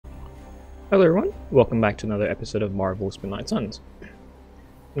Hello everyone, welcome back to another episode of Marvel's Midnight Suns.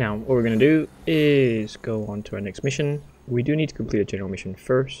 Now, what we're going to do is go on to our next mission. We do need to complete a general mission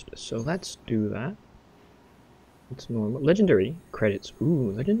first, so let's do that. It's normal. Legendary credits.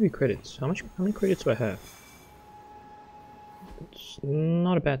 Ooh, legendary credits. How many credits do I have? It's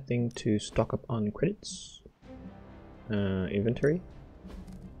not a bad thing to stock up on credits. Inventory.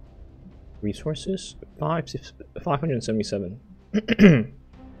 Resources. 577.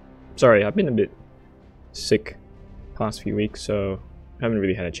 Sorry, I've been a bit sick past few weeks, so I haven't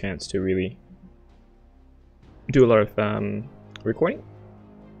really had a chance to really do a lot of recording.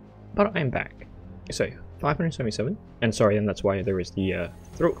 But I'm back. So 577, and sorry, and that's why there is the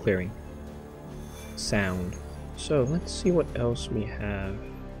throat clearing sound. So let's see what else we have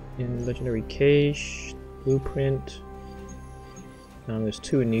in Legendary Cache, Blueprint. There's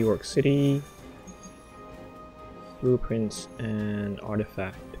 2 in New York City, Blueprints and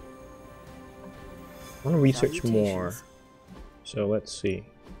Artifact. I want to research more, so let's see.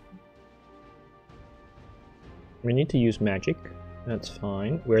 We need to use magic, that's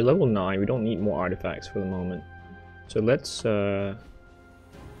fine. We're level 9, we don't need more artifacts for the moment. So let's do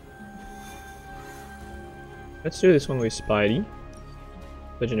this one with Spidey.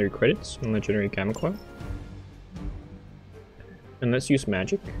 Legendary credits and legendary gamma coil. And let's use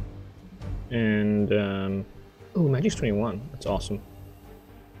magic. And oh, magic's 21, that's awesome.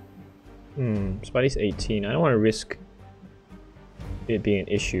 Spidey's 18. I don't want to risk it being an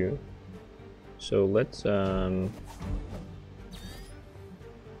issue. So let's Tony?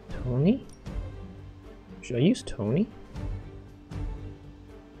 Should I use Tony?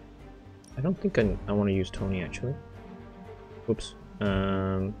 I don't think I want to use Tony actually. Whoops.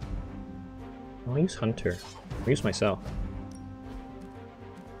 I'll use Hunter. I'll use myself.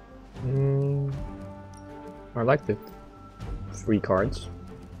 I like the free cards.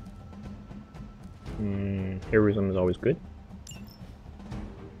 Heroism is always good.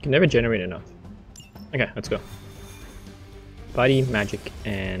 Can never generate enough. Okay, let's go. Spidey, Magic,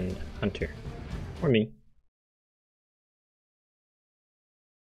 and Hunter. Or me.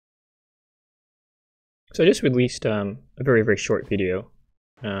 So I just released a very short video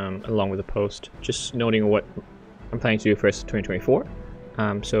along with a post, just noting what I'm planning to do for 2024.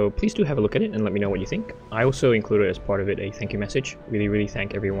 So please do have a look at it and let me know what you think. I also included as part of it a thank you message. Really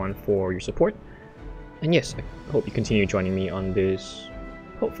thank everyone for your support. And yes, I hope you continue joining me on this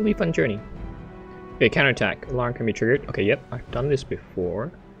hopefully fun journey. Okay, counterattack. Alarm can be triggered. Okay, yep, I've done this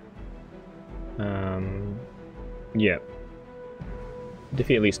before. Yep.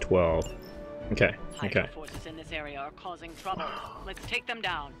 Defeat at least 12. Okay, Hydra forces in this area are causing trouble. Let's take them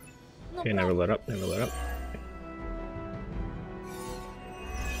down. Okay, never let up, never let up.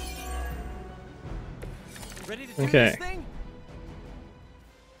 Ready to do Okay. this thing?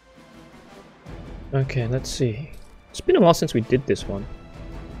 Okay, let's see. It's been a while since we did this one.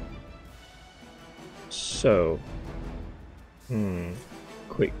 So,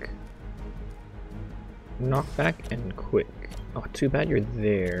 quick. Knockback and quick. Oh, too bad you're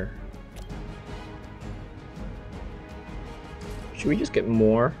there. Should we just get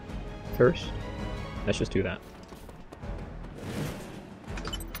more first? Let's just do that.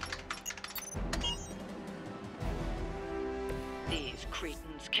 These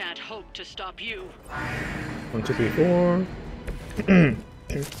cretins can't hope to stop you. 1, 2, 3, 4.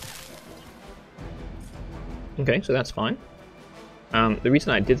 Okay, so that's fine. The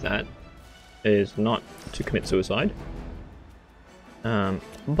reason I did that is not to commit suicide.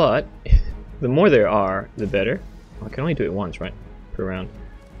 But the more there are, the better. I can only do it once, right? Per round.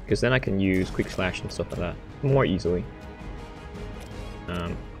 Because then I can use quick slash and stuff like that more easily.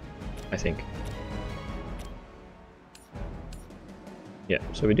 I think. Yeah,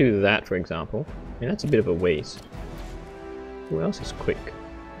 so we do that for example. I mean, that's a bit of a waste. Who else is quick?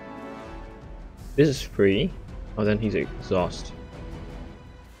 This is free. Oh, then he's exhaust.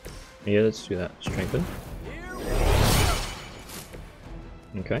 Yeah, let's do that. Strengthen.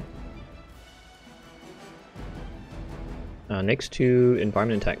 Okay. Next to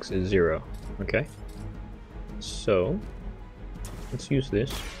environment attacks is 0. Okay. So let's use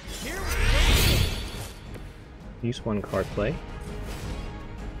this. Use 1 card play.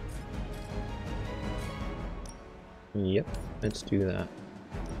 Yep, let's do that.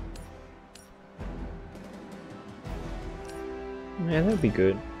 Yeah, that'd be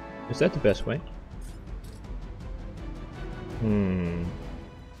good. Is that the best way?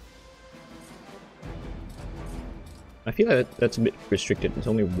 I feel like that's a bit restricted. It's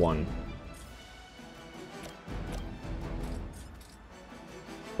only 1.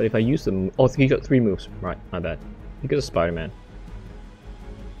 But if I use them... Oh, he got 3 moves. Right, my bad. Because of Spider-Man.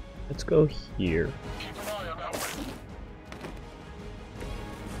 Let's go here.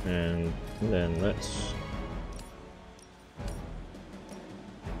 And then let's...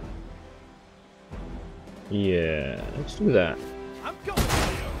 Yeah, let's do that. I'm going.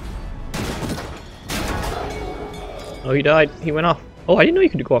 Oh, he died. He went off. Oh, I didn't know you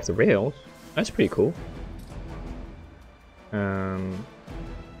could go off the rails. That's pretty cool.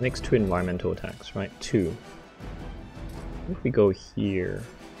 Next to environmental attacks, right? 2. If we go here...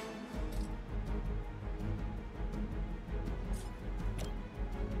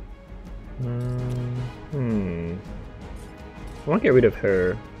 I want to get rid of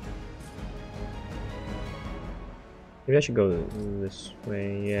her. Maybe I should go this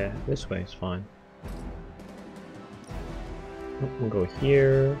way. Yeah, this way is fine. We'll go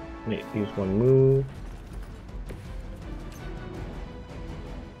here. Use one move.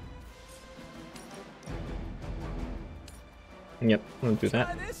 Yep, we'll do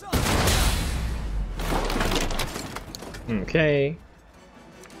that. Okay.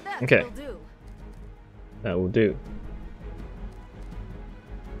 Okay. That will do.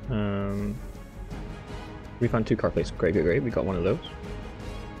 We found 2 card plates. Great, great, great. We got one of those.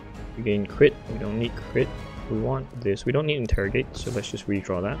 We gain crit. We don't need crit. We want this. We don't need interrogate, so let's just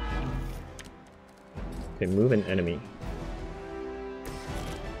redraw that. Okay, move an enemy.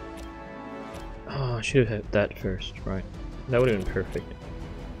 Oh, I should have had that first, right? That would have been perfect.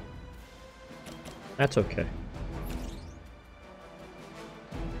 That's okay.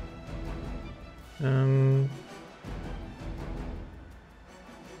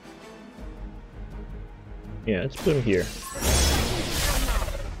 Yeah, let's put him here.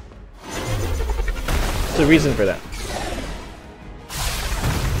 There's a reason for that.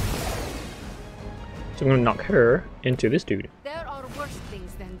 So I'm gonna knock her into this dude. There are worse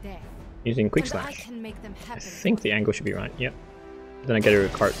things than death. Using quick And I slash. can make them I happen. think the angle should be right. Yep. Then I get a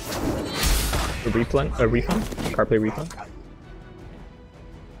card. A refund? Card play refund?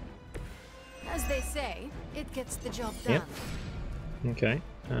 As they say, it gets the job done. Yep. Okay.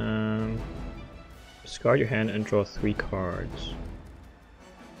 Discard your hand and draw 3 cards.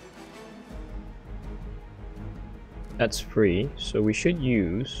 That's free, so we should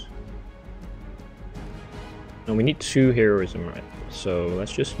use... No, we need 2 heroism, right? So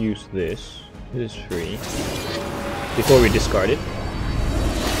let's just use this. This is free. Before we discard it.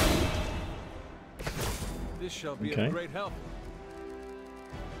 This shall be Okay. of great help.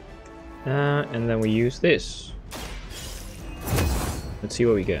 And then we use this. Let's see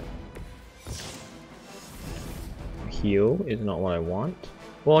what we get. Heal is not what I want.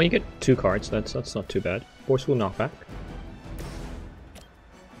 Well, you get 2 cards. That's not too bad. Forceful knockback.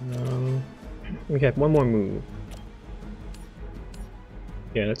 We have one more move.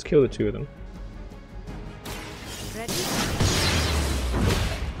 Yeah, let's kill the 2 of them. Ready?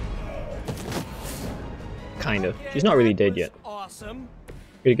 Kind of. She's not really dead yet. Awesome.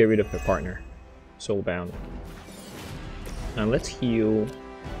 Gotta get rid of her partner. Soulbound. Now let's heal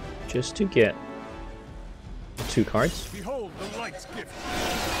just to get 2 cards. Behold the light's gift.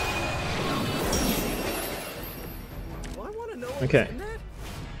 Well, I want to know what's Okay. in it.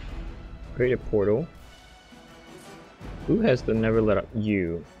 Create a portal. Who has the never let up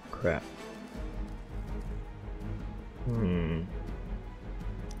you? Crap.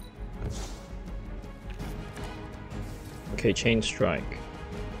 Okay, chain strike.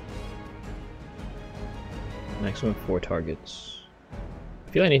 Maximum 4 targets.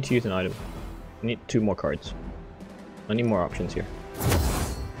 I feel I need to use an item. I need 2 more cards. I need more options here.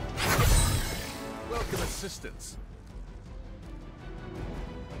 Welcome assistance.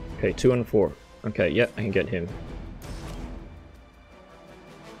 Okay, 2 and 4. Okay, yeah, I can get him.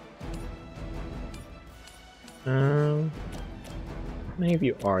 How many of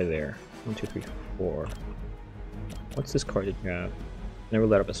you are there? 1, 2, 3, 4. What's this card that you have? Never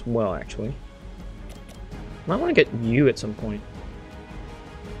let up as well, actually. I might want to get you at some point.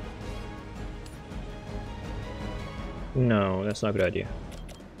 No, that's not a good idea.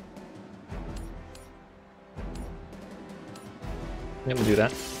 Yeah, we'll do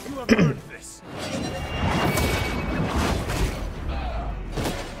that. You have earned this.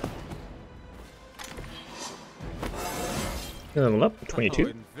 Level up, 22. How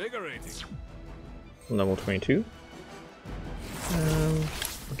invigorating. Level 22.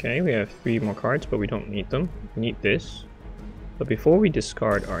 Okay, we have 3 more cards, but we don't need them. We need this. But before we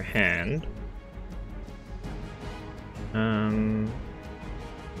discard our hand, I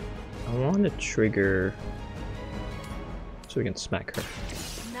want to trigger so we can smack her.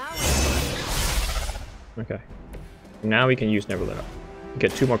 Now Okay. Now we can use Never Let Up.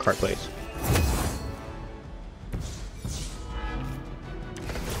 Get 2 more card plays.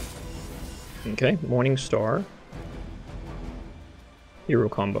 Okay, Morning Star. Hero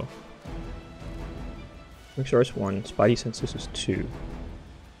combo. Morning Star is 1, Spidey Senses is 2.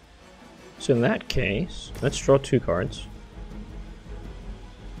 So in that case, let's draw 2 cards.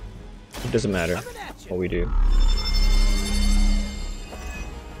 It doesn't matter what we do.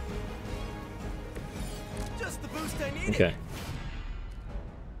 Just the boost I needed. Okay.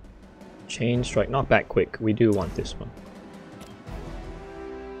 Chain Strike, not back quick. We do want this one.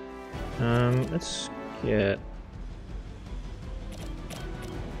 Let's get...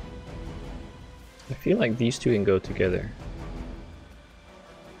 I feel like these two can go together.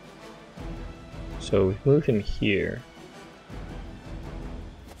 So we move him here.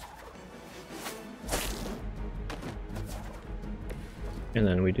 And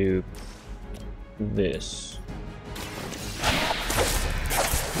then we do this.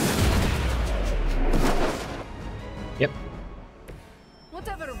 Yep.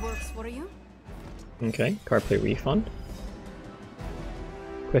 Whatever works for you. Okay, card play refund.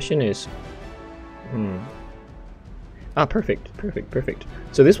 Question is... Ah, perfect.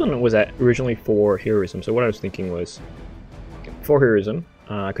 So this one was originally for heroism, so what I was thinking was... For heroism,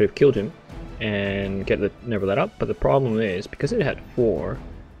 I could have killed him and get the Never Let Up, but the problem is, because it had 4,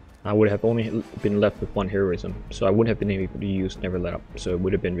 I would have only been left with 1 heroism, so I wouldn't have been able to use Never Let Up, so it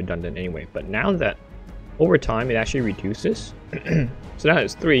would have been redundant anyway. But now that, over time, it actually reduces, so now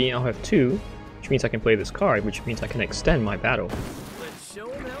it's 3, I'll have 2, which means I can play this card, which means I can extend my battle.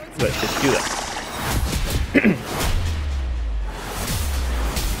 Let's just do that.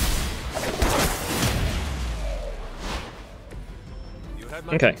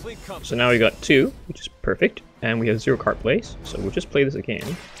 Okay, so now we got 2, which is perfect, and we have 0 card plays, so we'll just play this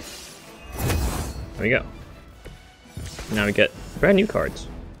again. There we go. Now we get brand new cards,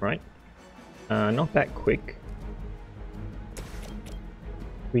 right? Not that quick.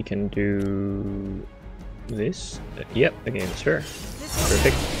 We can do this. Yep, against her.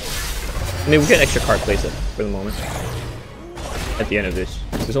 Perfect. And then we get extra card plays up for the moment. At the end of this.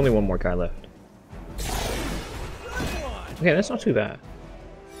 There's only 1 more guy left. Okay, that's not too bad.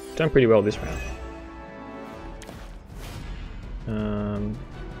 Done pretty well this round.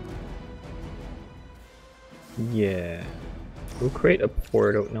 Yeah. We'll create a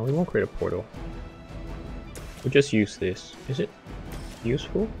portal. No, we won't create a portal. We'll just use this. Is it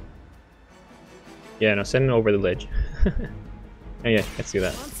useful? Yeah, no, send it over the ledge. Oh yeah, let's do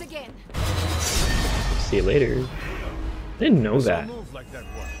that. Once again. See you later. I didn't know that.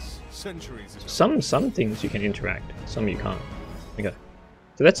 Some things you can interact, some you can't. Okay.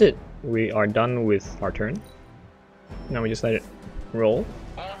 So that's it. We are done with our turn. Now we just let it roll.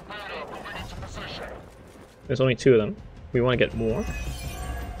 There's only 2 of them. We want to get more.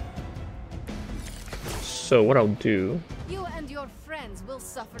 So what I'll do You and your friends will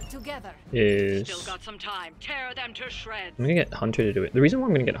suffer together. is Still got some time. Tear them to shreds. I'm gonna get Hunter to do it. The reason why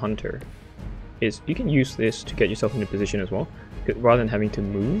I'm gonna get Hunter is you can use this to get yourself into position as well, rather than having to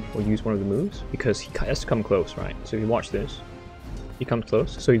move or use one of the moves, because he has to come close, right? So if you watch this, he comes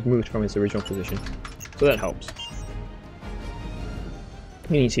close, so he's moved from his original position. So that helps.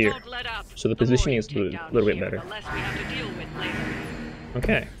 And he's here, so the positioning is a little bit better.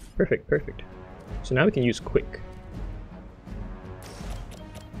 Okay, perfect. So now we can use Quick.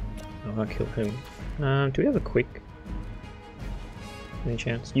 Oh, I'll kill him. Do we have a Quick? Any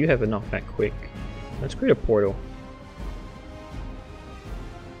chance? You have a knockback Quick. Let's create a portal.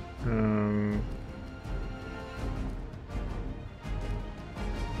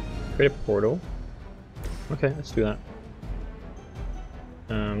 Create a portal. Okay, let's do that.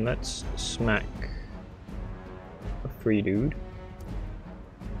 Let's smack a free dude.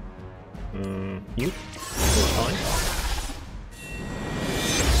 You? Fine.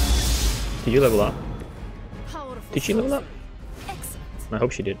 Did you level up? Powerful. Did she level up? Excellent. I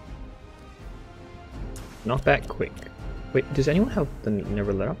hope she did. Not that quick. Wait, does anyone have the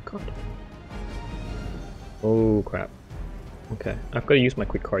Never Let Up card? Oh crap. Okay, I've got to use my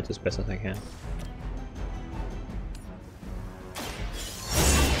quick cards as best as I can.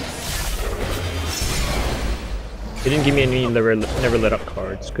 It didn't give me any Never Let Up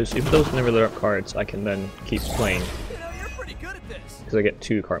cards, because if those Never Let Up cards, I can then keep playing. You're pretty good at this. Because I get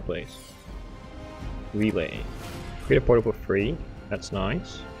 2 card plays. Relay. Create a portal for free. That's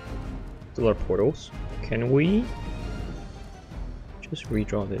nice. There's a lot of portals. Can we just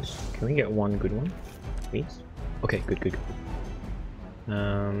redraw this? Can we get 1 good one, please? Okay, good.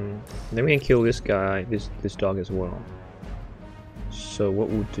 Then we can kill this guy, this dog as well. So what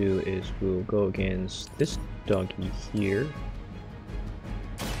we'll do is we'll go against this doggy here.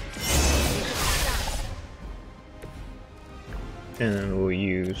 And then we'll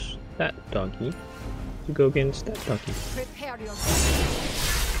use that doggy to go against that doggy. Prepare yourself.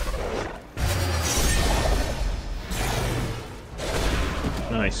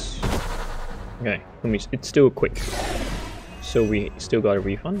 Nice. Okay, it's still quick. So we still got a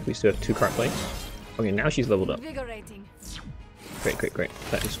refund. We still have 2 card plays. Okay, now she's leveled up. Invigorating. Great, great, great.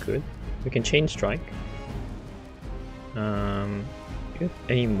 That is good. We can chain strike. Do you have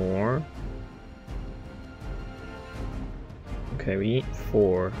any more? Okay, we need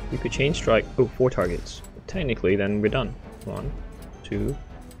 4. We could chain strike. Oh, 4 targets. Technically, then we're done. 1, 2,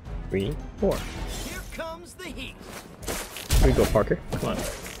 3, 4. Here comes the heat. Here we go, Parker. Come on.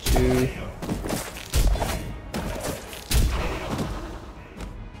 2.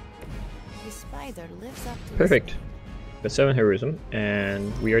 The spider lives up to Perfect. Got 7 heroism,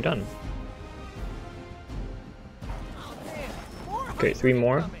 and we are done. Okay, 3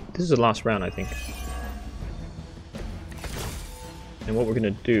 more. This is the last round, I think. And what we're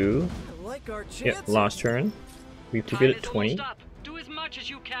gonna do, I like our yeah, chances. last turn. We have to get at 20. Do as much as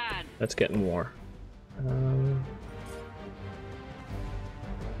you can. Let's get more.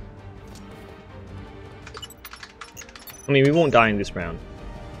 I mean, we won't die in this round,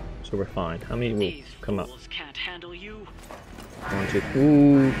 so we're fine. How many will These come up? fools can't handle you. 1, 2,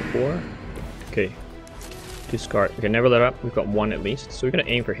 ooh, 4. Okay. Discard. Okay, never let up. We've got 1 at least, so we're gonna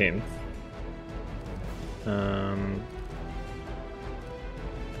aim for him.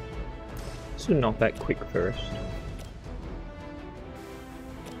 Let's do knockback quick first.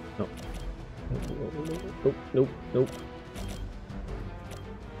 Nope. Nope, nope, nope.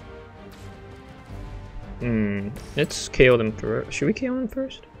 Let's KO them first. Should we KO them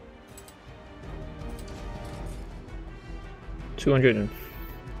first?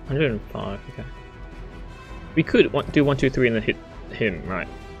 105, okay. We could do 1, 2, 3 and then hit him, right?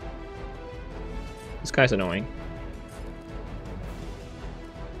 This guy's annoying.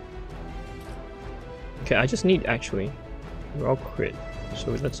 Okay, I just need actually. We're all crit,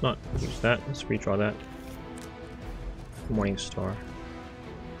 so let's not use that. Let's redraw that. Morning Star.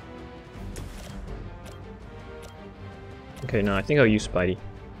 Okay, no, I think I'll use Spidey.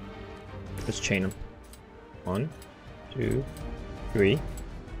 Let's chain him. 1, 2, 3,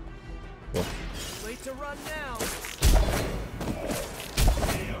 4. Late to run now.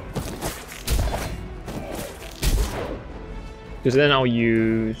 Because then I'll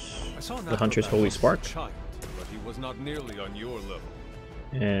use I saw the Hunter's Holy Spark. Child, but he was not nearly on your level.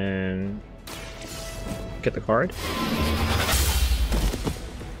 And get the card.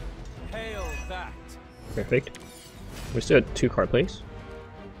 Hail that. Perfect. We still had 2 card plays.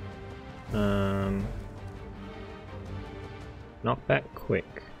 Knock back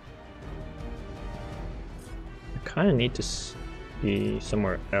quick. I kind of need to be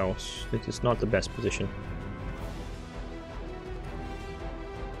somewhere else. This is not the best position.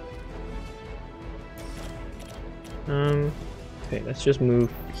 Okay, let's just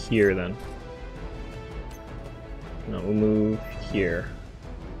move here then. No, we'll move here.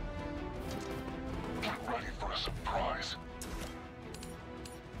 Get ready for a surprise.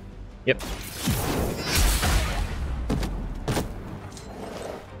 Yep.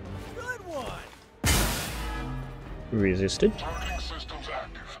 Good one. Resisted. Targeting systems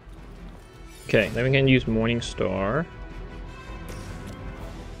active. Okay, then we can use Morning Star.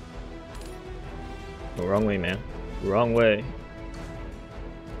 Oh, wrong way, man. Wrong way.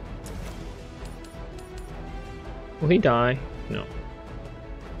 Will he die? No.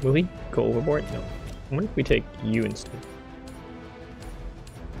 Will he go overboard? No. I wonder if we take you instead.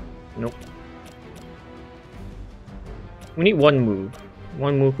 Nope. We need 1 move.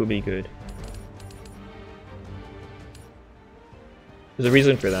 1 move would be good. There's a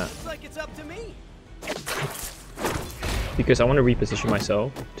reason for that. Looks like it's up to me. Because I want to reposition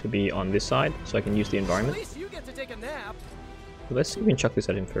myself to be on this side so I can use the At environment. least you get to take a nap. So let's see if we can chuck this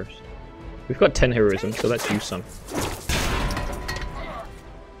at him first. We've got 10 heroism, so let's use some.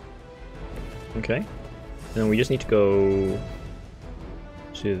 Okay. And then we just need to go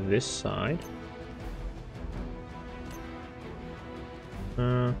to this side.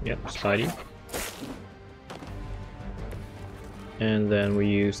 Yep, Spidey. And then we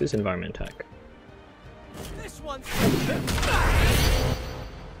use this environment attack. This one's.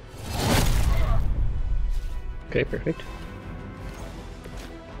 Okay, perfect.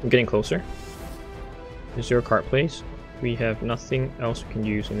 I'm getting closer. Is there a cart place? We have nothing else we can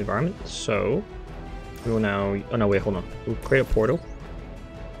use in the environment, so we will now. Oh no, wait, hold on. We'll create a portal.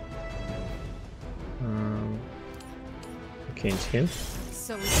 Okay, it's him.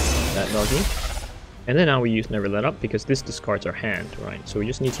 So That doggy. And then now we use Never Let Up because this discards our hand, right? So we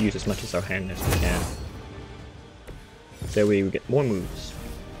just need to use as much as our hand as we can. That way we get more moves.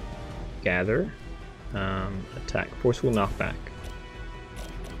 gather, attack, forceful knockback.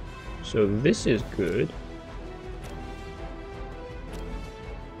 So this is good.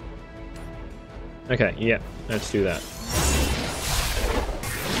 Okay, yeah, let's do that.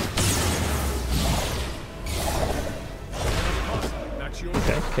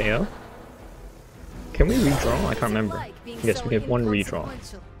 Okay, KO. Can we redraw? I can't remember. Yes, we have one redraw.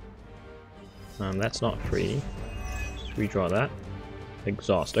 That's not free. Just redraw that.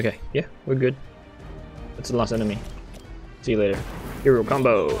 Exhaust. Okay, yeah, we're good. That's the last enemy. See you later. Hero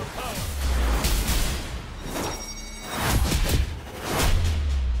combo.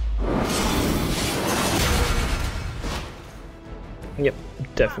 Yep,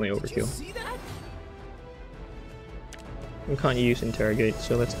 definitely overkill. See that? We can't use interrogate,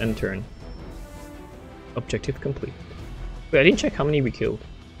 so let's enter in. Objective complete. Wait, I didn't check how many we killed.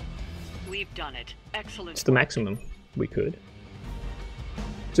 We've done it. Excellent. It's the maximum we could.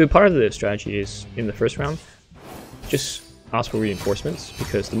 So part of the strategy is, in the first round, just ask for reinforcements,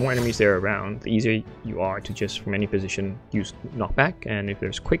 because the more enemies there are around, the easier you are to just, from any position, use knockback, and if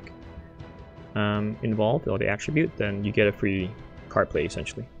there's quick involved, or the attribute, then you get a free card play,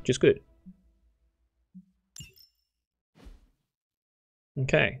 essentially, which is good.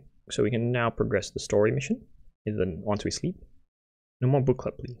 Okay, so we can now progress the story mission, and then once we sleep. No more book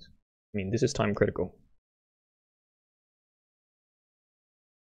club, please. I mean, this is time critical.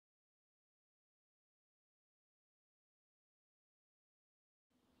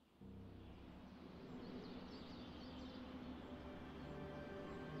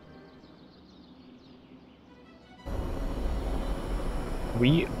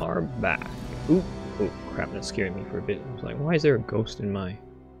 We are back. Ooh, oh crap, that scared me for a bit. I was like, why is there a ghost in my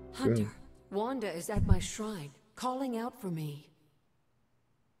Hunter, room? Wanda is at my shrine, calling out for me.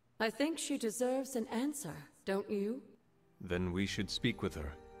 I think she deserves an answer, don't you? Then we should speak with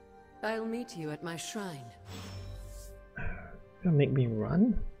her. I'll meet you at my shrine. Gonna make me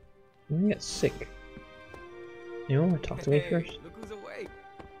run? I'm gonna get sick. You know, talk to me first. Look who's awake.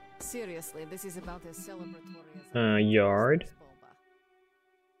 Seriously, this is about as celebratory as Yard,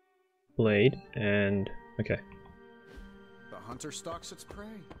 blade, and okay. The hunter stalks its prey.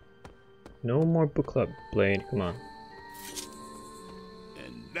 No more book club, blade. Come on.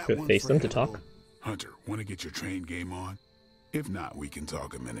 And that Should one's face for them to Hannibal. talk. Hunter, want to get your train game on? If not, we can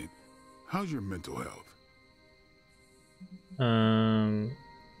talk a minute. How's your mental health? I'm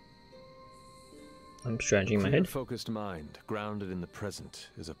stretching my head. Focused mind, grounded in the present,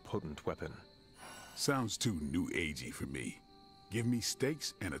 is a potent weapon. Sounds too new agey for me. Give me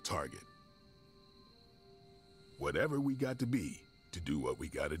stakes and a target. Whatever we got to be to do what we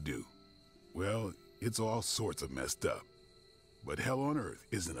got to do. Well, it's all sorts of messed up. But hell on earth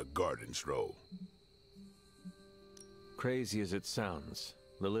isn't a garden stroll. Crazy as it sounds,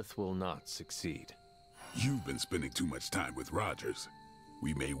 Lilith will not succeed. You've been spending too much time with Rogers.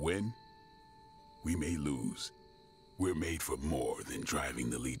 We may win, we may lose. We're made for more than driving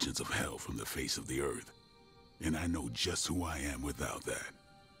the legions of hell from the face of the earth. And I know just who I am without that.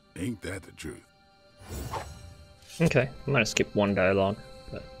 Ain't that the truth? Okay, I'm gonna skip one dialogue,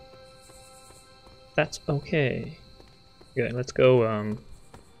 but that's okay. Okay, let's go,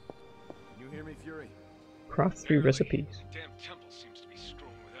 You hear me, Fury? craft 3 recipes. Damn temple seems to be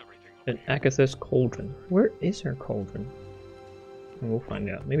strewn with everything. An Agatha's cauldron. Where is her cauldron? We'll find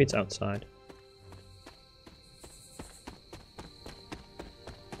out. Maybe it's outside.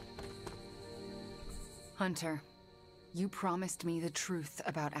 Hunter, you promised me the truth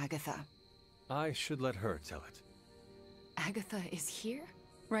about Agatha. I should let her tell it. Agatha is here?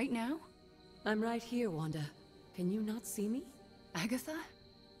 Right now? I'm right here, Wanda. Can you not see me? Agatha?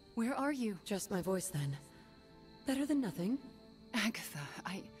 Where are you? Just my voice then. Better than nothing. Agatha,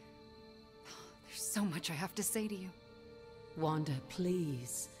 there's so much I have to say to you. Wanda,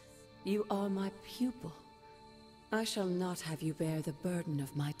 please. You are my pupil. I shall not have you bear the burden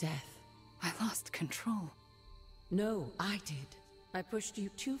of my death. I lost control. No, I did. I pushed you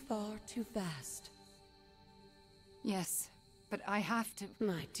too far, too fast. Yes, but I have to...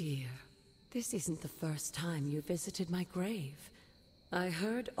 My dear, this isn't the first time you visited my grave. I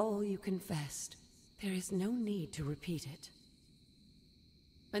heard all you confessed. There is no need to repeat it.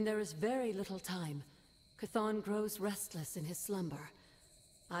 And there is very little time. Chthon grows restless in his slumber.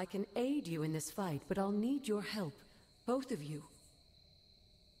 I can aid you in this fight, but I'll need your help. Both of you.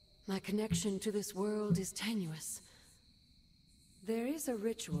 My connection to this world is tenuous. There is a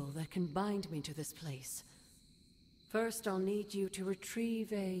ritual that can bind me to this place. First, I'll need you to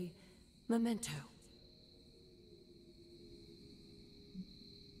retrieve a memento.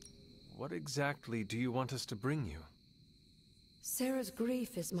 What exactly do you want us to bring you? Sarah's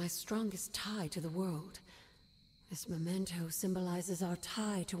grief is my strongest tie to the world. This memento symbolizes our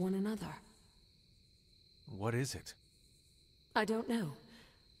tie to one another. What is it? I don't know,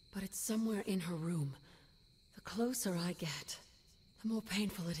 but it's somewhere in her room. The closer I get, the more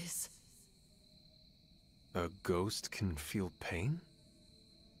painful it is. A ghost can feel pain?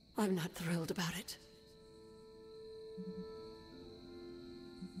 I'm not thrilled about it.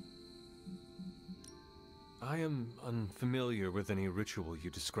 I am unfamiliar with any ritual you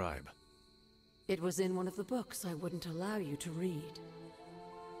describe. It was in one of the books I wouldn't allow you to read.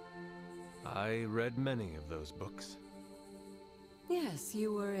 I read many of those books. Yes,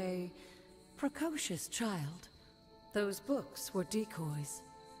 you were a precocious child. Those books were decoys.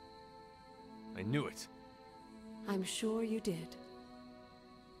 I knew it. I'm sure you did.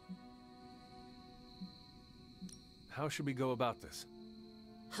 How should we go about this?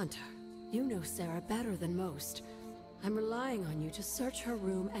 Hunter, you know Sarah better than most. I'm relying on you to search her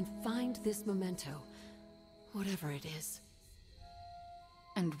room and find this memento. Whatever it is.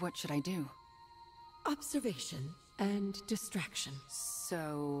 And what should I do? Observation and distraction.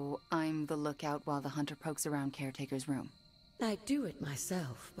 So, I'm the lookout while the hunter pokes around Caretaker's room. I do it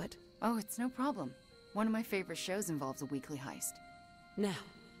myself, but... Oh, it's no problem. One of my favorite shows involves a weekly heist. Now,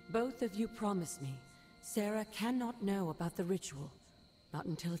 both of you promise me, Sarah cannot know about the ritual. Not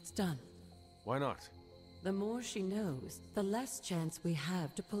until it's done. Why not? The more she knows, the less chance we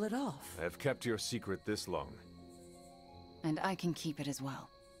have to pull it off. I have kept your secret this long. And I can keep it as well.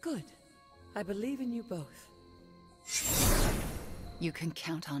 Good. I believe in you both. You can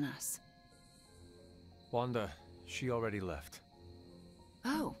count on us. Wanda, she already left.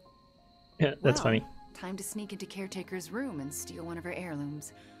 Oh. Yeah, that's well, funny. Time to sneak into Caretaker's room and steal one of her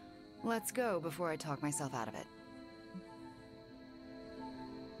heirlooms. Let's go before I talk myself out of it.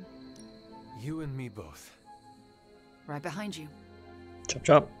 You and me both. Right behind you. Chop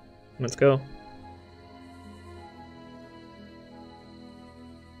chop. Let's go.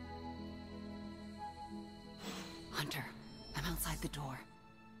 Hunter, I'm outside the door.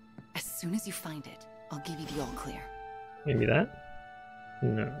 As soon as you find it, I'll give you the all clear. Maybe that?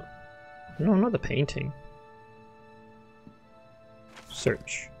 No. No, not the painting.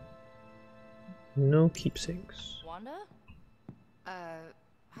 Search. No keepsakes. Wanda?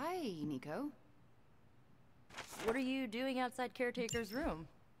 Hi, Nico. What are you doing outside Caretaker's room?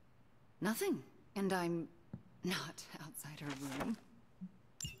 Nothing. And I'm not outside her room.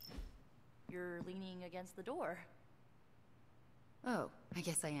 You're leaning against the door. Oh, I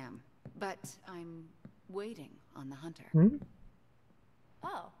guess I am. But I'm waiting on the hunter. Hmm?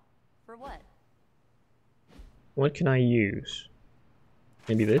 Oh, for what? What can I use?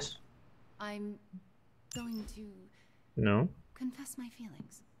 Maybe this? I'm going to No? confess my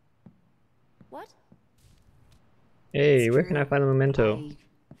feelings. What? Hey, It's where can I true. find the memento?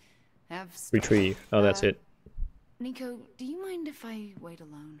 I have Retrieve. Oh, that's it. Nico, do you mind if I wait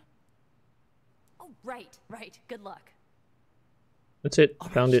alone? Oh, right. Good luck. That's it. All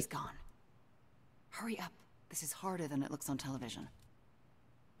right, Found she's it. gone. Hurry up. This is harder than it looks on television.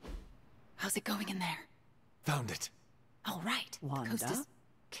 How's it going in there? Found it. All right. Wanda? The coast is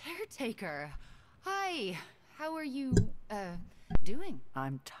Caretaker. Hi. How are you, doing?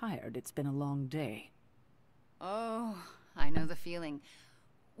 I'm tired. It's been a long day. Oh, I know the feeling.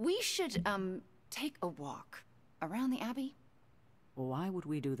 We should, take a walk around the Abbey. Why would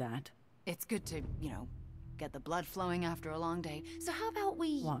we do that? It's good to, get the blood flowing after a long day. So how about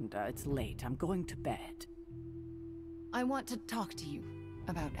we... Wanda, it's late. I'm going to bed. I want to talk to you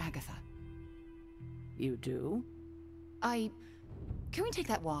about Agatha. You do? Can we take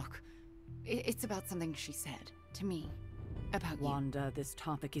that walk? It's about something she said to me. About you. Wanda, this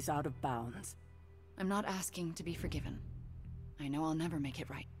topic is out of bounds. I'm not asking to be forgiven. I know I'll never make it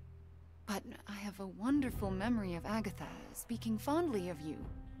right. But I have a wonderful memory of Agatha speaking fondly of you.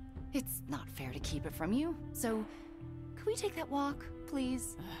 It's not fair to keep it from you, so could we take that walk,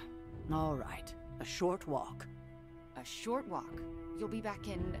 please? All right. A short walk. A short walk. You'll be back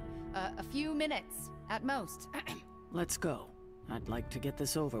in a few minutes, at most. Let's go. I'd like to get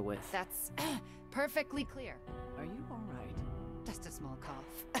this over with. That's perfectly clear. Are you all right? Just a small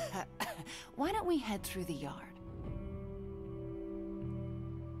cough. Why don't we head through the yard?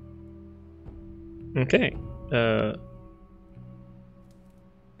 Okay.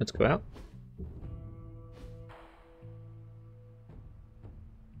 Let's go out.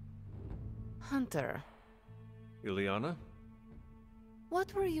 Hunter, Ileana?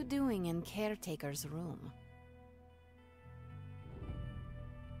 what were you doing in Caretaker's room?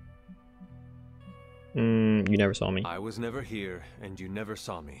 You never saw me. I was never here, and you never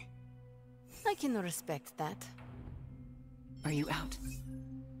saw me. I can respect that. Are you out?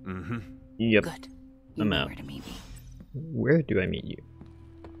 Mm-hmm. Yep. Good. You I'm know out. where to meet me. Where do I meet you?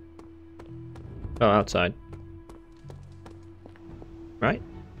 Oh, outside. Right?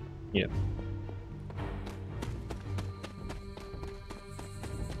 Yep.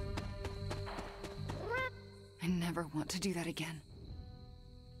 I never want to do that again.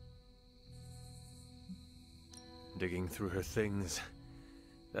 Digging through her things.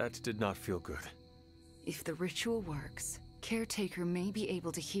 That did not feel good. If the ritual works, Caretaker may be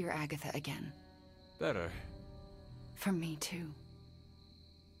able to hear Agatha again. Better. For me too.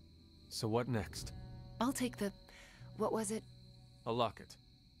 So what next? I'll take the... what was it? A locket.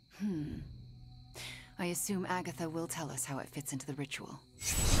 I assume Agatha will tell us how it fits into the ritual.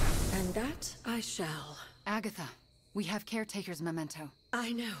 And that I shall. Agatha, we have Caretaker's memento.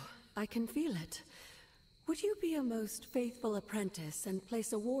 I know. I can feel it. Would you be a most faithful apprentice and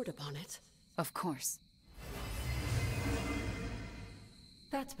place a ward upon it? Of course.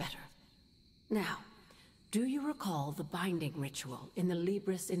 That's better. Now, do you recall the binding ritual in the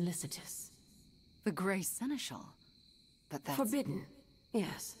Libris Illicitius? The Grey Seneschal? But that's... Forbidden,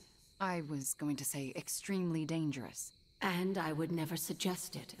 yes. I was going to say extremely dangerous. And I would never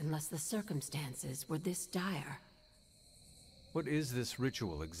suggest it unless the circumstances were this dire. What is this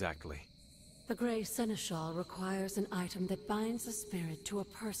ritual exactly? The Grey Seneschal requires an item that binds the spirit to a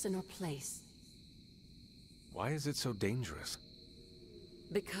person or place. Why is it so dangerous?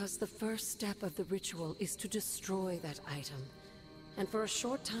 Because the first step of the ritual is to destroy that item. And for a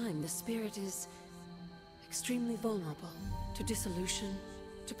short time, the spirit is extremely vulnerable to dissolution,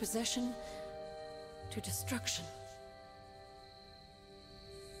 to possession, to destruction.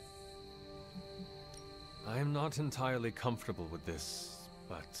 I am not entirely comfortable with this,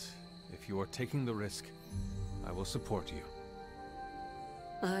 but if you are taking the risk, I will support you.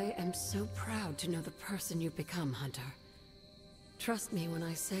 I am so proud to know the person you've become, Hunter. Trust me when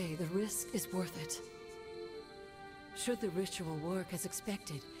I say the risk is worth it. Should the ritual work as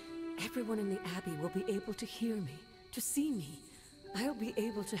expected, everyone in the Abbey will be able to hear me, to see me. I'll be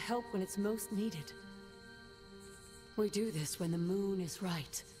able to help when it's most needed. We do this when the moon is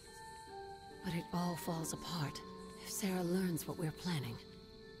right. But it all falls apart if Sarah learns what we're planning.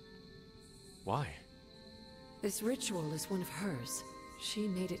 Why? This ritual is one of hers. She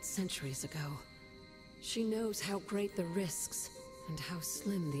made it centuries ago. She knows how great the risks and how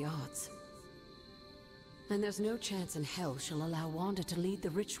slim the odds. And there's no chance in hell she'll allow Wanda to lead the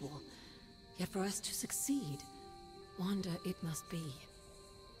ritual. Yet for us to succeed, Wanda it must be.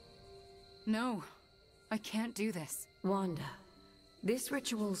 No, I can't do this. Wanda, this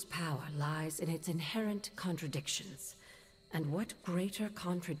ritual's power lies in its inherent contradictions. And what greater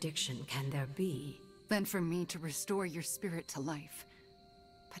contradiction can there be than for me to restore your spirit to life?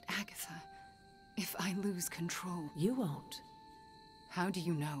 But Agatha, if I lose control... You won't. How do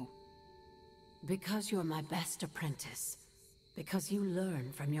you know? Because you're my best apprentice. Because you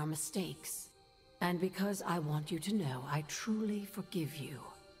learn from your mistakes. And because I want you to know I truly forgive you.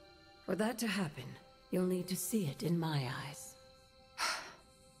 For that to happen, you'll need to see it in my eyes.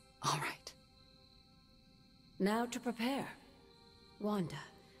 All right. Now to prepare. Wanda,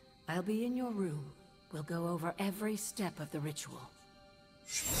 I'll be in your room. We'll go over every step of the ritual.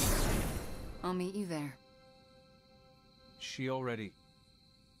 I'll meet you there. She already...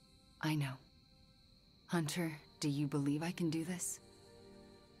 I know. Hunter, do you believe I can do this?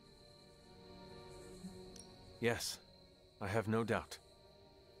 Yes, I have no doubt.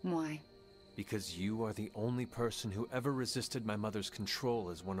 Why? Because you are the only person who ever resisted my mother's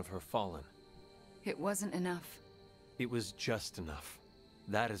control as one of her fallen. It wasn't enough. It was just enough.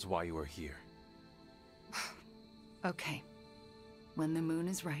 That is why you are here. Okay. When the moon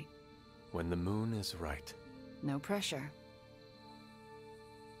is right. When the moon is right. No pressure.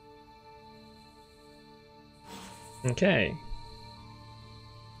 Okay.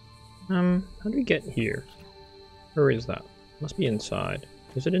 How do we get here? Where is that? Must be inside.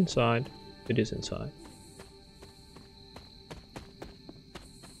 Is it inside? It is inside.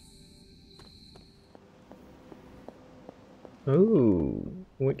 Oh,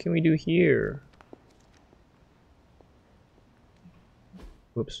 what can we do here?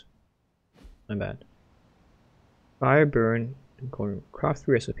 Whoops. My bad. Fire, burn, and craft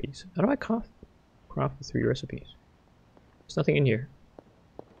 3 recipes. How do I craft the 3 recipes? There's nothing in here.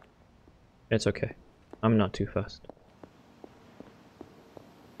 It's okay. I'm not too fussed.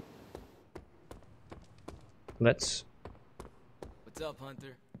 Let's What's up,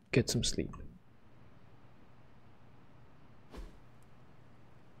 Hunter? get some sleep.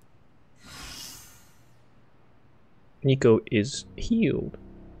 Nico is healed.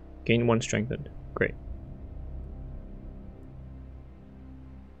 Gain 1 strengthened. Great.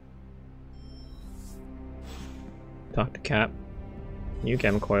 Talk to Cap. New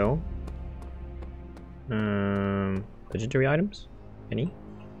gamma coil. Legendary items? Any?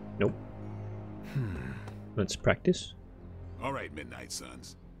 Nope. Let's practice. All right, Midnight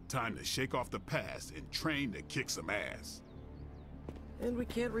Suns. Time to shake off the past and train to kick some ass. And we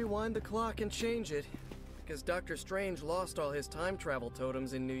can't rewind the clock and change it, because Dr. Strange lost all his time travel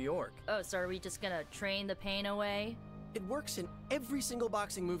totems in New York. Oh, so are we just gonna train the pain away? It works in every single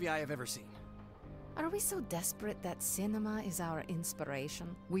boxing movie I have ever seen. Are we so desperate that cinema is our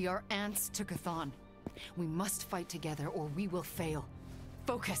inspiration? We are ants to Chthon. We must fight together or we will fail.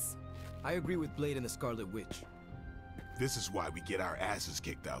 Focus! I agree with Blade and the Scarlet Witch. This is why we get our asses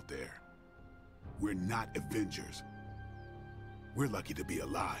kicked out there. We're not Avengers. We're lucky to be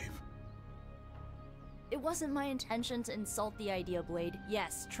alive. It wasn't my intention to insult the idea, Blade.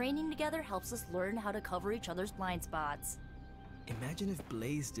 Yes, training together helps us learn how to cover each other's blind spots. Imagine if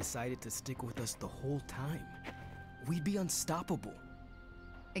Blaze decided to stick with us the whole time. We'd be unstoppable.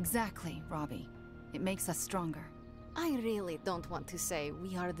 Exactly, Robbie. It makes us stronger. I really don't want to say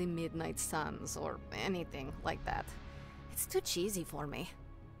we are the Midnight Suns or anything like that. It's too cheesy for me.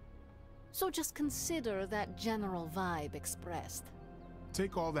 So just consider that general vibe expressed.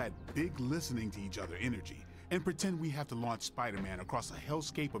 Take all that big listening to each other energy and pretend we have to launch Spider-Man across a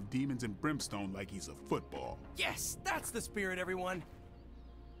hellscape of demons and brimstone like he's a football. Yes, that's the spirit, everyone!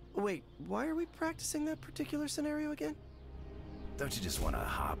 Wait, why are we practicing that particular scenario again? Don't you just want to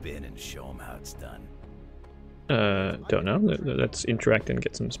hop in and show them how it's done? Don't know. Let's interact and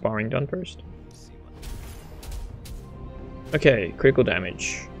get some sparring done first. Okay, critical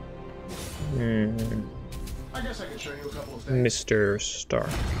damage. I guess I can show you a couple of things. Mr. Stark.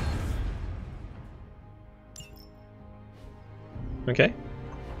 Okay.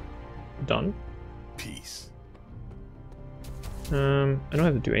 Done. Peace. I don't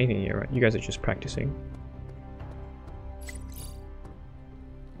have to do anything here, right? You guys are just practicing.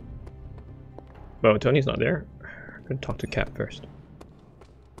 Well, Tony's not there. I'm gonna talk to Cap first.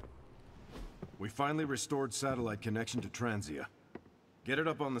 We finally restored satellite connection to Transia. Get it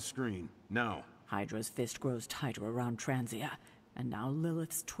up on the screen, now. Hydra's fist grows tighter around Transia, and now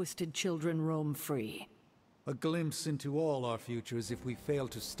Lilith's twisted children roam free. A glimpse into all our futures if we fail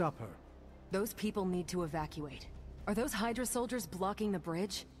to stop her. Those people need to evacuate. Are those Hydra soldiers blocking the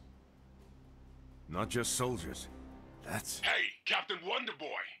bridge? Not just soldiers. That's... Hey, Captain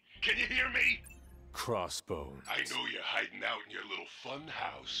Wonderboy! Can you hear me? Crossbones. I know you're hiding out in your little fun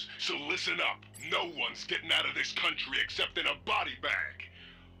house, so listen up. No one's getting out of this country except in a body bag.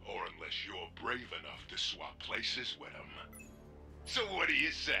 Or unless you're brave enough to swap places with them. So what do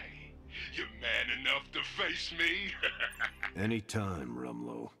you say? You man enough to face me? Anytime,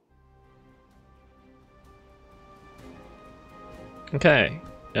 Rumlow. Okay,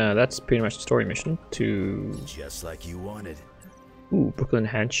 that's pretty much the story mission to... Just like you wanted. Ooh, Brooklyn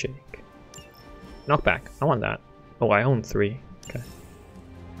Handshake. Knockback, I want that. Oh, I own 3. Okay.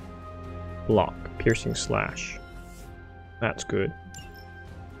 Block, piercing slash. That's good.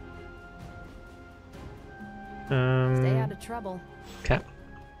 Stay out of trouble. Cap.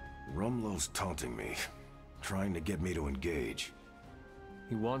 Rumlow's taunting me, trying to get me to engage.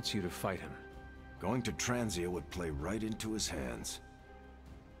 He wants you to fight him. Going to Transia would play right into his hands.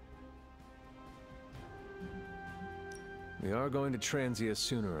 We are going to Transia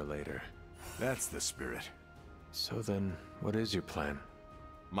sooner or later. That's the spirit. So then, what is your plan?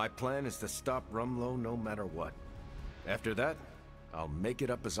 My plan is to stop Rumlow no matter what. After that, I'll make it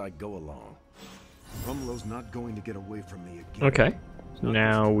up as I go along. Rumlow's not going to get away from me again. Okay.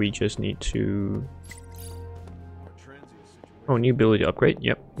 Now we just need to... Oh, new ability upgrade.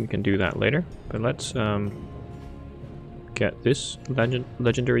 Yep, we can do that later. But let's get this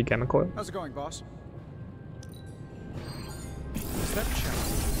legendary gamma coil. How's it going, boss? Step check.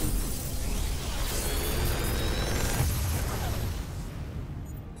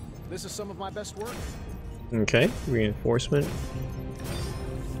 This is some of my best work. Okay, reinforcement.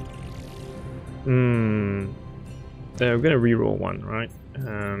 We're gonna reroll one, right?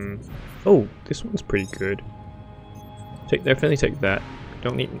 Oh, this one's pretty good. Definitely take that.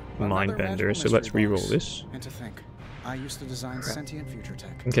 Don't need mind bender, so let's reroll this. And to think, I used to design sentient future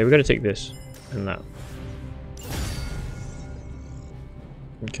tech. Okay, we're gonna take this and that.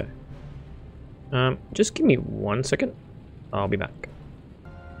 Okay. Just give me 1 second. I'll be back.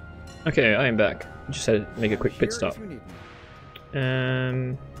 Okay, I am back. Just had to make a quick pit stop.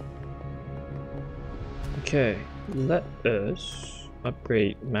 Okay, let us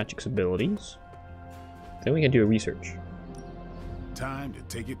upgrade Magic's abilities. Then we can do a research. Time to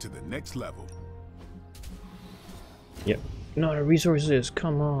take it to the next level. Yep. No, the resources,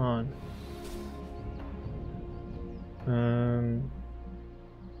 come on.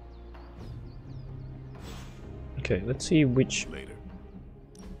 Okay, let's see which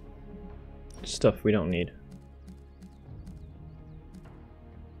stuff we don't need.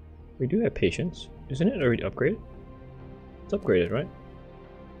 We do have patience. Isn't it already upgraded? It's upgraded, right?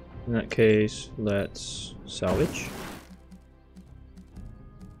 In that case, let's salvage.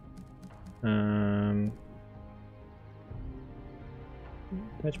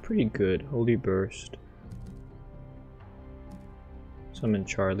 That's pretty good. Holy Burst. Summon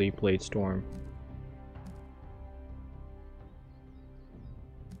Charlie, Blade Storm.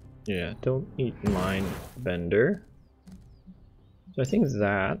 Yeah, don't eat Mind Bender. So I think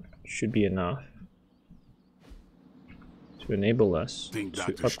that should be enough to enable us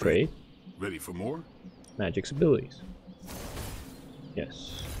to upgrade Ready for more? Magic's abilities.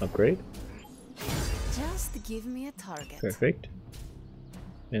 Yes, upgrade. Just give me a target. Perfect.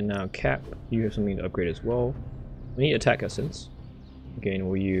 And now Cap, you have something to upgrade as well. We need Attack Essence. Again,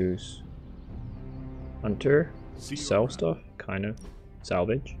 we'll use Hunter, sell stuff, kind of,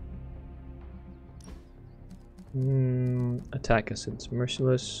 salvage. Attack Essence,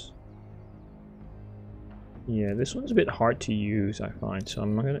 Merciless. Yeah, this one's a bit hard to use, I find, so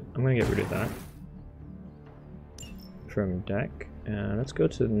I'm gonna get rid of that from deck. And let's go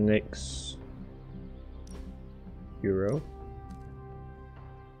to the next hero.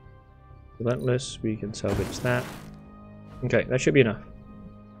 Relentless, we can salvage that. Okay, that should be enough.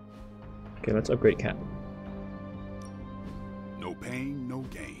 Okay, let's upgrade Cap. No pain, no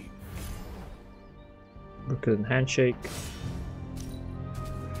gain. Brooklyn Handshake.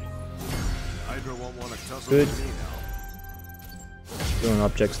 Hydra won't want to tussle Good. with me now. Thrown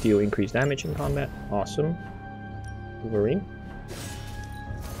objects deal increased damage in combat. Awesome. Wolverine.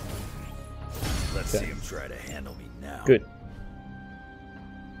 Let's see him try to handle me now. Good.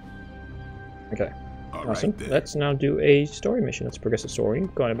 Okay. Awesome. Let's now do a story mission. Let's progress the story.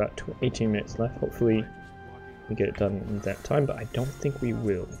 We've got about 18 minutes left. Hopefully we get it done in that time, but I don't think we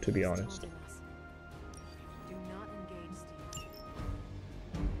will, to be honest.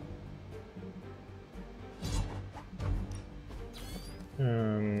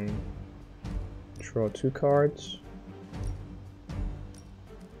 Draw 2 cards.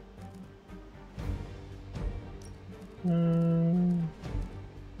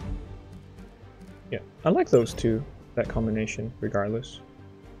 Yeah, I like those two, that combination, regardless.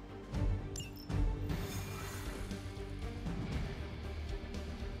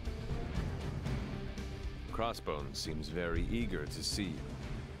 Crossbones seems very eager to see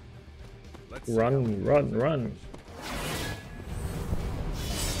you. Run, run, run.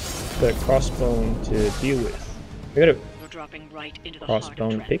 The crossbone to deal with. I gotta You're dropping right into the crossbone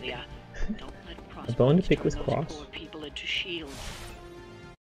heart of pick. Tranthia. Don't let A bone to pick turn with those cross. poor people into shields.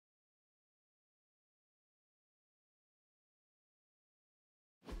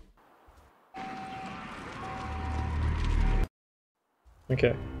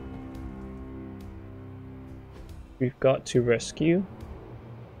 Okay. We've got to rescue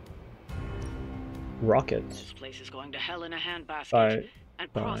Rocket. This place is going to hell in a handbasket.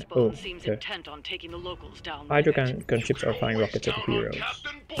 And by- Crossbones oh, seems okay. intent on taking the locals down. Hydra gunships are flying rockets at the heroes. This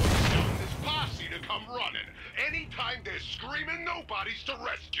posse to come running. Anytime they're screaming, nobody's to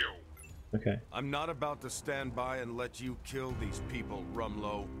rescue. Okay. I'm not about to stand by and let you kill these people,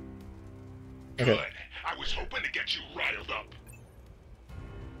 Rumlow. Okay. Good. I was hoping to get you riled up.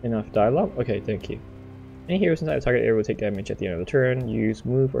 Enough dialogue? Okay, thank you. Any heroes inside the target area will take damage at the end of the turn. Use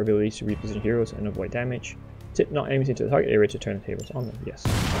move or abilities to reposition heroes and avoid damage. Tip not enemies into the target area to turn the tables on them. Yes.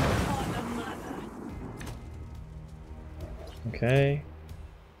 Okay.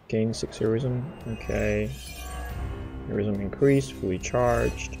 Gain 6 heroism. Okay. Heroism increased, fully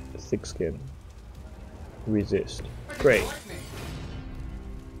charged. Thick skin. Resist. Great.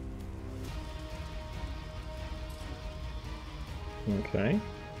 Okay.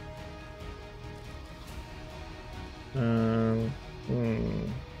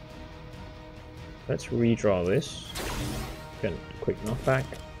 Let's redraw this. Get a quick knockback.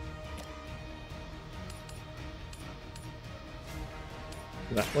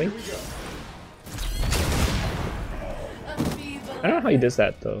 That way. I don't know how he does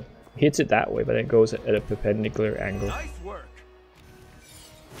that though. He hits it that way, but it goes at a perpendicular angle. Nice work.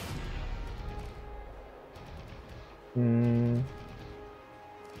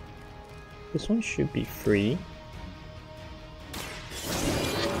 This one should be free.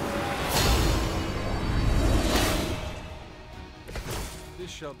 This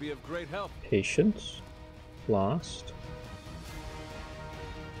shall be of great help. Patience. Blast.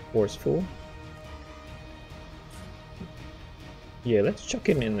 Forceful. Yeah, let's chuck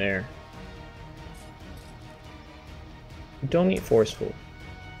him in there. Don't need forceful.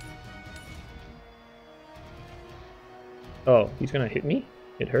 Oh, he's gonna hit me?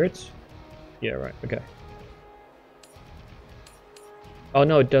 It hurts? Yeah, right, okay. Oh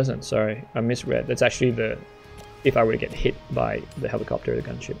no, it doesn't, sorry. I misread. That's actually the... if I were to get hit by the helicopter or the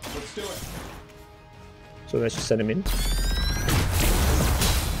gunship. Let's do it. So let's just send him in. Get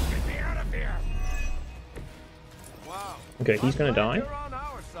me out of here. Wow. Okay, he's gonna die. You're on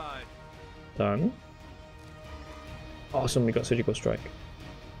our side. Done. Awesome, we got Surgical Strike.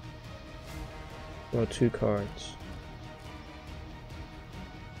 Draw 2 cards.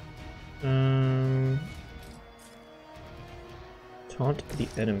 Taunt the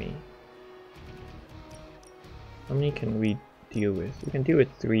enemy. How many can we deal with? We can deal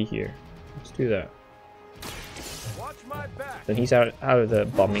with 3 here. Let's do that. Watch my back. Then he's out of the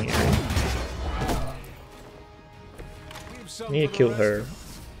bombing area. I need to kill her.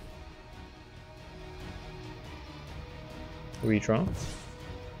 Redraw.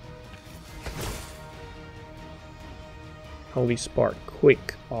 Holy Spark.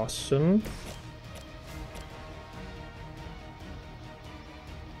 Quick. Awesome.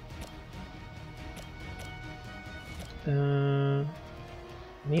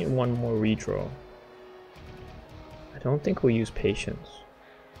 Need one more redraw. I don't think we'll use Patience.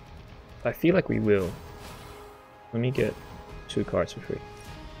 I feel like we will. Let me get 2 cards for free.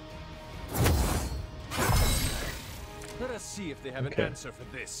 Let us see if they have an answer for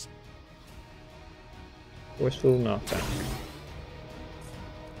this. Forceful knockback.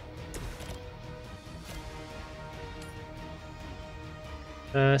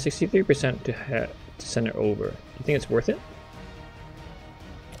 Uh, 63% to send it over. Do you think it's worth it?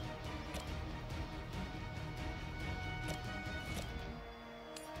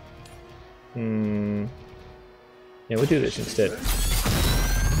 Yeah, we'll do this instead.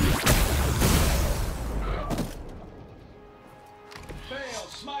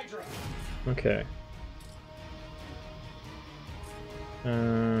 Okay.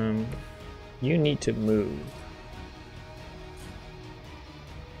 You need to move.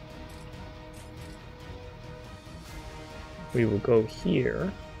 We will go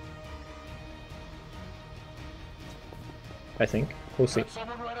here. I think. We'll see.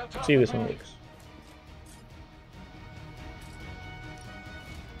 See if this one works.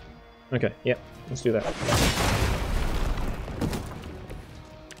 Okay, yeah, let's do that.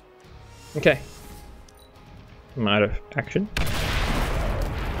 Okay. I'm out of action.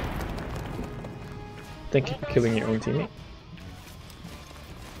 Thank you for killing your own teammate.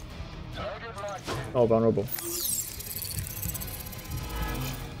 Oh, vulnerable.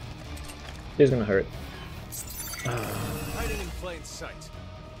 This is gonna hurt. Hiding in plain sight.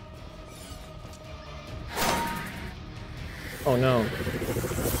 Oh no.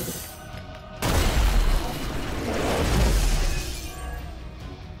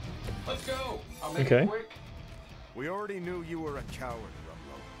 Let's go. I'll make Okay. it quick. We already knew you were a coward,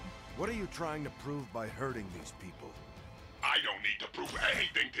 Rumlow. What are you trying to prove by hurting these people? I don't need to prove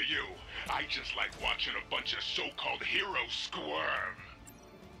anything to you. I just like watching a bunch of so-called heroes squirm.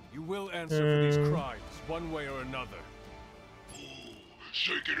 You will answer for these crimes, one way or another. Ooh,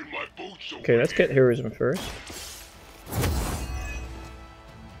 shake it in my boots. Okay, let's get heroism first.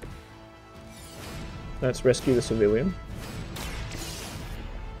 Let's rescue the civilian.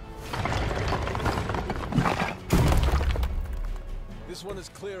 This one is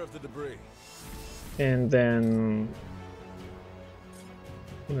clear of the debris. And then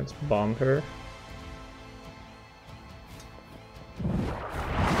let's bomb her. We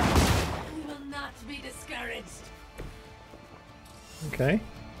will not be discouraged. Okay.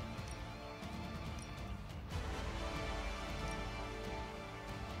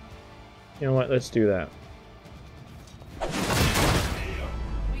 You know what? Let's do that.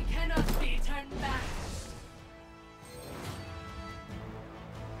 We cannot be turned back.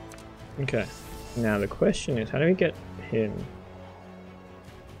 Okay. Now the question is, how do we get him?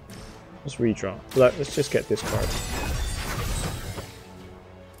 Let's redraw. Let's just get this card.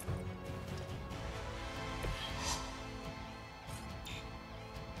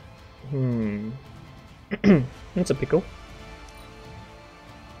 That's a pickle.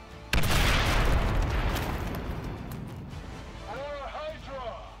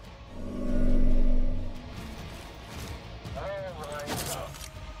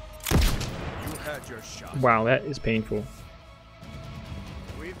 Your shot. Wow, that is painful.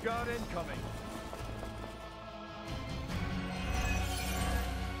 We've got incoming.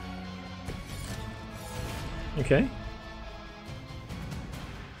 Okay.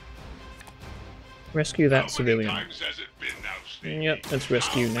 Rescue that civilian. Yep, let's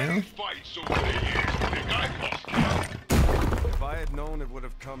rescue now. I'd known it would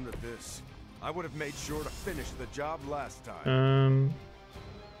have come to this, I would have made sure to finish the job last time.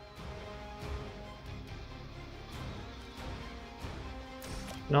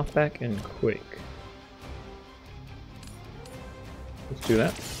 Knockback and quick. Let's do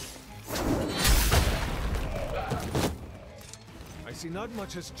that. I see not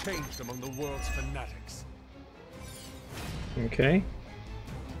much has changed among the world's fanatics. Okay.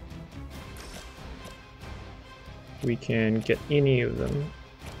 We can get any of them.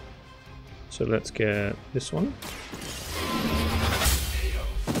 So let's get this one.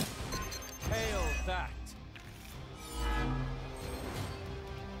 Hail that!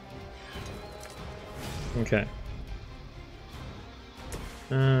 Okay.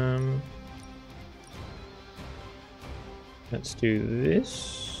 Let's do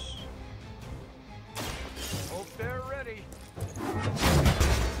this. Hope they're ready.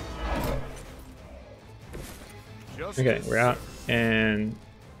 Okay, we're out, and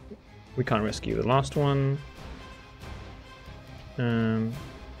we can't rescue the last one.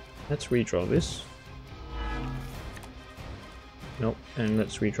 Let's redraw this. Nope, and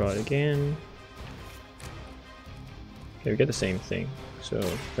let's redraw it again. Okay, we get the same thing, so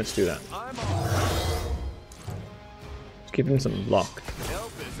let's do that. Let's give him some block.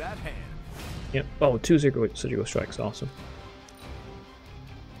 Help is at hand. Yep. Oh, 2 surgical strikes, awesome.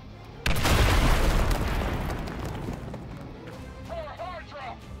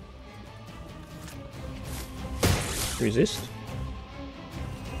 Resist.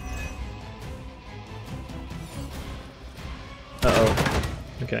 Uh-oh.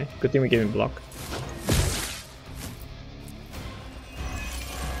 Okay, good thing we gave him block.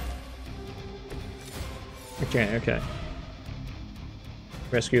 Okay, okay.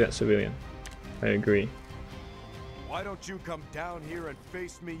 Rescue that civilian. I agree. Why don't you come down here and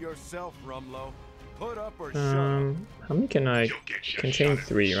face me yourself, Rumlow? Put up or shut up. How many can I can chain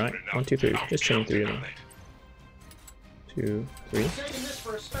 3, right? 1, 2, 3. Just chain 3 of them. 2, 3. Saving this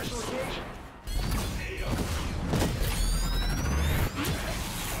for a special occasion.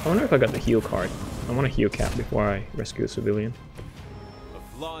 I wonder if I got the heal card. I want a heal cap before I rescue a civilian.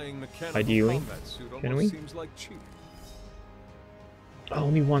 Ideally. Can we? Like cheap. Oh,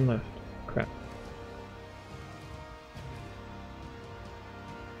 only 1 left. Crap.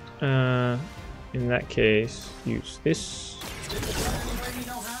 In that case, use this.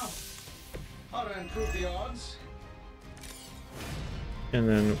 How to improve the odds? And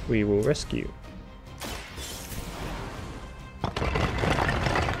then we will rescue.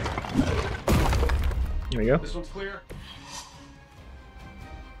 There we go. This one's clear.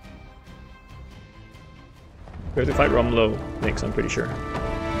 We have to fight Rumlow next, I'm pretty sure.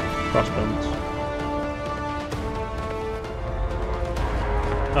 Crossbones.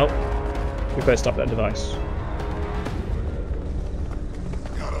 Oh, we better stop that device.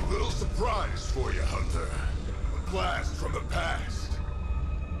 Got a little surprise for you, Hunter. A blast from the past.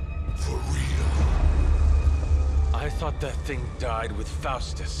 For real. I thought that thing died with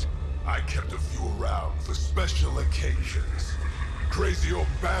Faustus. I kept a few around for special occasions. Crazy old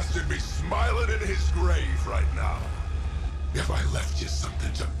bastard be smiling in his grave right now. If I left you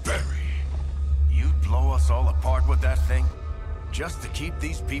something to bury. You'd blow us all apart with that thing? Just to keep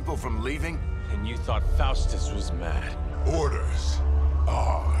these people from leaving? And you thought Faustus was mad. Orders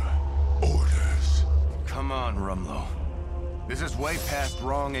are orders. Come on, Rumlow. This is way past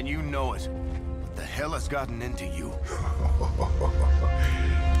wrong and you know it. What the hell has gotten into you?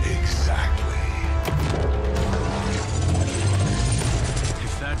 Exactly.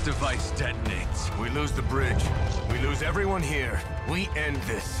 If that device detonates, we lose the bridge. We lose everyone here. We end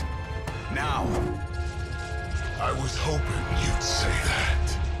this. Now. I was hoping you'd say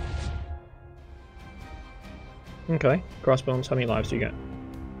that. Okay, Crossbones, how many lives do you get?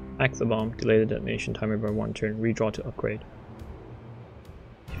 Act the bomb, delay the detonation timer by 1 turn, redraw to upgrade.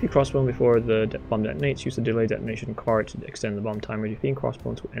 If you crossbone before the bomb detonates, use the delay detonation card to extend the bomb timer. Defeating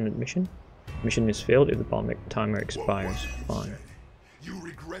Crossbones will end the mission. Mission is failed if the bomb timer expires. Fine. You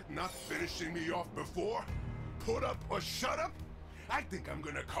regret not finishing me off before? Put up or shut up? I think I'm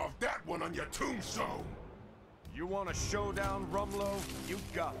gonna carve that one on your tombstone. You want a showdown, Rumlow? You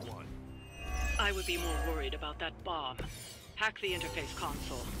got one. I would be more worried about that bomb. Hack the interface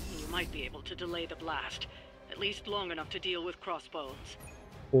console, and you might be able to delay the blast. At least long enough to deal with Crossbones.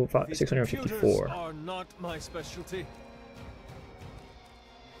 654. are not my specialty.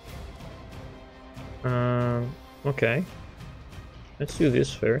 Okay. Let's do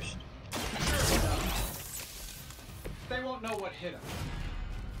this first. They won't know what hit them.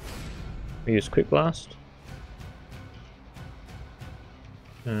 We use Quick Blast.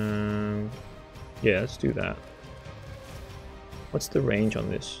 Yeah, let's do that. What's the range on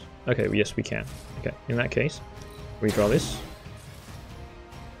this? Okay, yes we can. Okay, in that case, redraw this.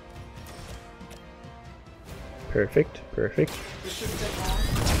 Perfect, perfect.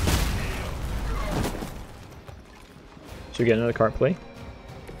 So we get another card play.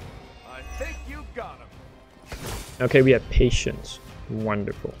 I think you got him. Okay, we have patience.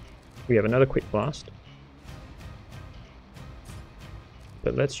 Wonderful. We have another quick blast.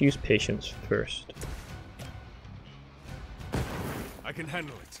 But let's use patience first. I can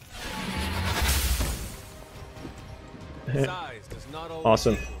handle it. Size does not always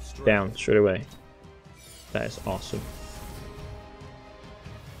Awesome. equal strength. Down straight away. That is awesome.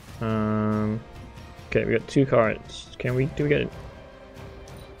 Okay, we got 2 cards. Do we get it?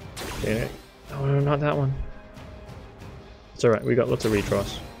 Okay. Oh no, not that one. It's alright, we got lots of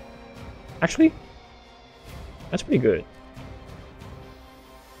redraws. Actually, that's pretty good.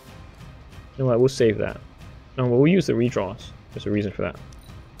 You know what, we'll save that. No, we'll use the redraws. There's a reason for that.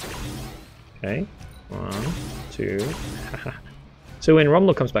 Okay, 1, 2. So when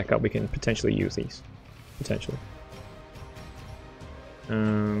Rumlow comes back up, we can potentially use these. Potentially.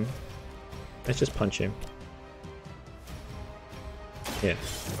 Let's just punch him. Yeah.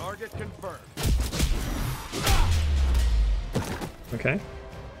 Target confirmed. Okay.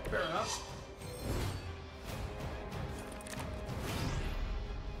 Fair enough.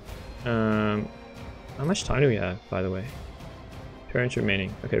 How much time do we have, by the way? Turns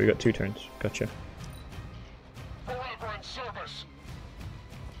remaining. Okay, we got 2 turns. Gotcha. Forever in service.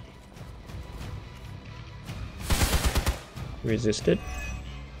 Resisted.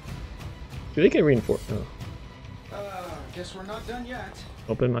 Do they get reinforced? Oh. Guess we're not done yet.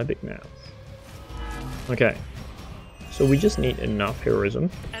 Open my big mouth. Okay. So we just need enough heroism.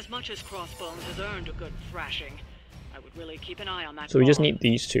 As much as Crossbones has earned a good thrashing, I would really keep an eye on that. So we just bomb. need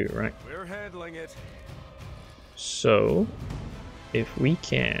these 2, right? We're handling it. So, if we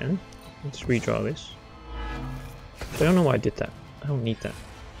can, let's redraw this. I don't know why I did that. I don't need that.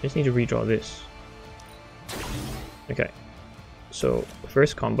 I just need to redraw this. Okay. So,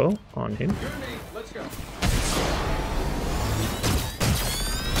 first combo on him. Let's go.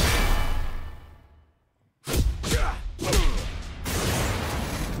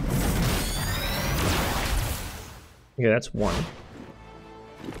 Okay, that's 1.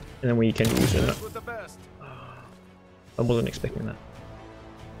 And then we can use it. I wasn't expecting that.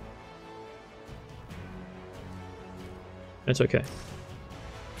 That's okay.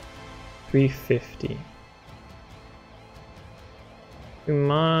 350.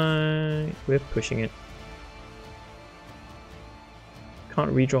 We're pushing it.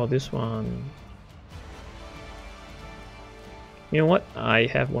 Can't redraw this one. You know what? I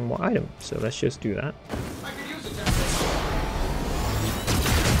have 1 more item, so let's just do that. I could use it.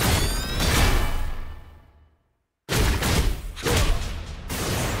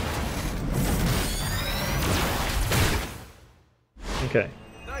 Okay.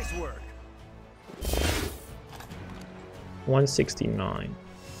 Nice work. 169.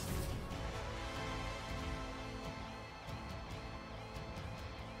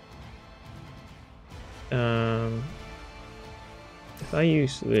 If I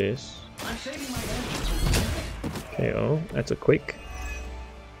use this, I'm saving my energy. KO, that's a quick.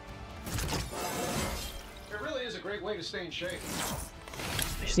 It really is a great way to stay in shape.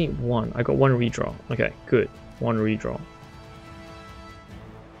 I just need 1. I got 1 redraw. Okay, good. 1 redraw.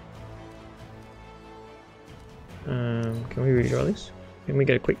 Can we redraw this? Can we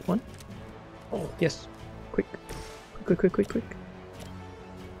get a quick one? Oh, yes. Quick. Quick.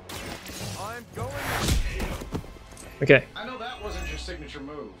 I'm going. Okay. I know that wasn't your signature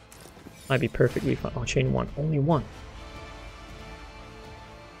move. Might be perfectly fine. Oh, chain 1. Only 1.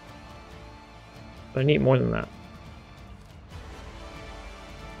 But I need more than that.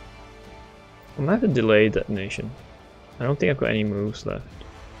 I might have to delay detonation. I don't think I've got any moves left.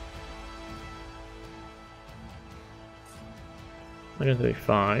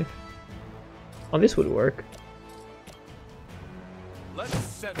 135. Oh, this would work. Let's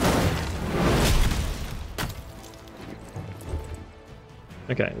set.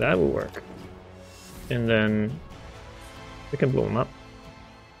 Okay, that will work. And then we can blow him up.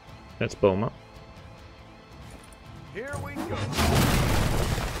 Let's blow him up. Here we go.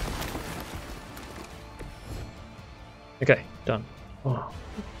 Okay, done. Oh,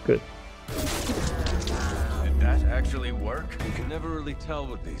 good. Did that actually work? You can never really tell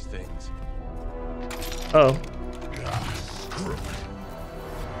with these things. Oh.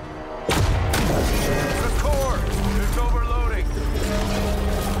 The core is overloading.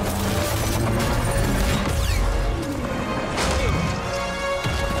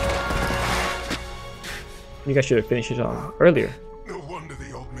 You guys should have finished it on earlier. No wonder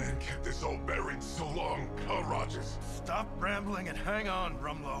the old man kept this old bearing so long, huh, Rogers? Stop rambling and hang on,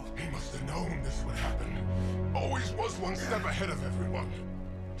 Rumlow. He must have known this would happen. Always was one step ahead of everyone.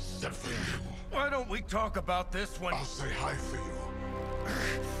 Except for you. Why don't we talk about this when... I'll say hi for you.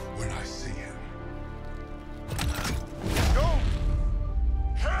 When I see him. Go!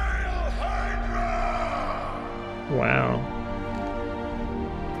 Hail Hydra! Wow.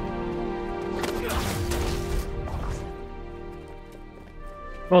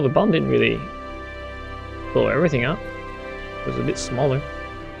 Well, the bomb didn't really blow everything up. It was a bit smaller.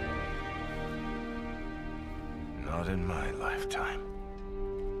 Not in my lifetime.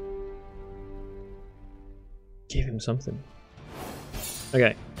 Give him something.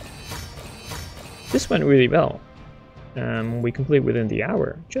 Okay. This went really well. We completed within the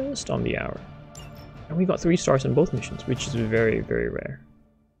hour, just on the hour. And we got 3 stars on both missions, which is very, very rare.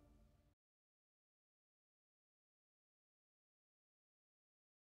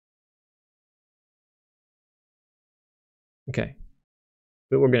 Okay.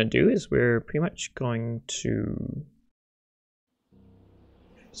 What we're going to do is we're pretty much going to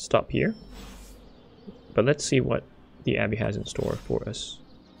stop here. But let's see what the Abbey has in store for us.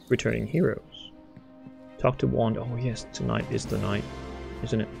 Returning heroes. Talk to Wanda. Oh yes, tonight is the night,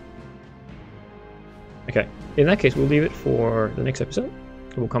 isn't it? Okay, in that case we'll leave it for the next episode.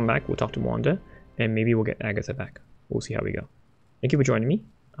 We'll come back, we'll talk to Wanda, and maybe we'll get Agatha back. We'll see how we go. Thank you for joining me.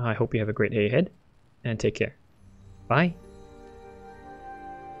 I hope you have a great day ahead, and take care. Bye!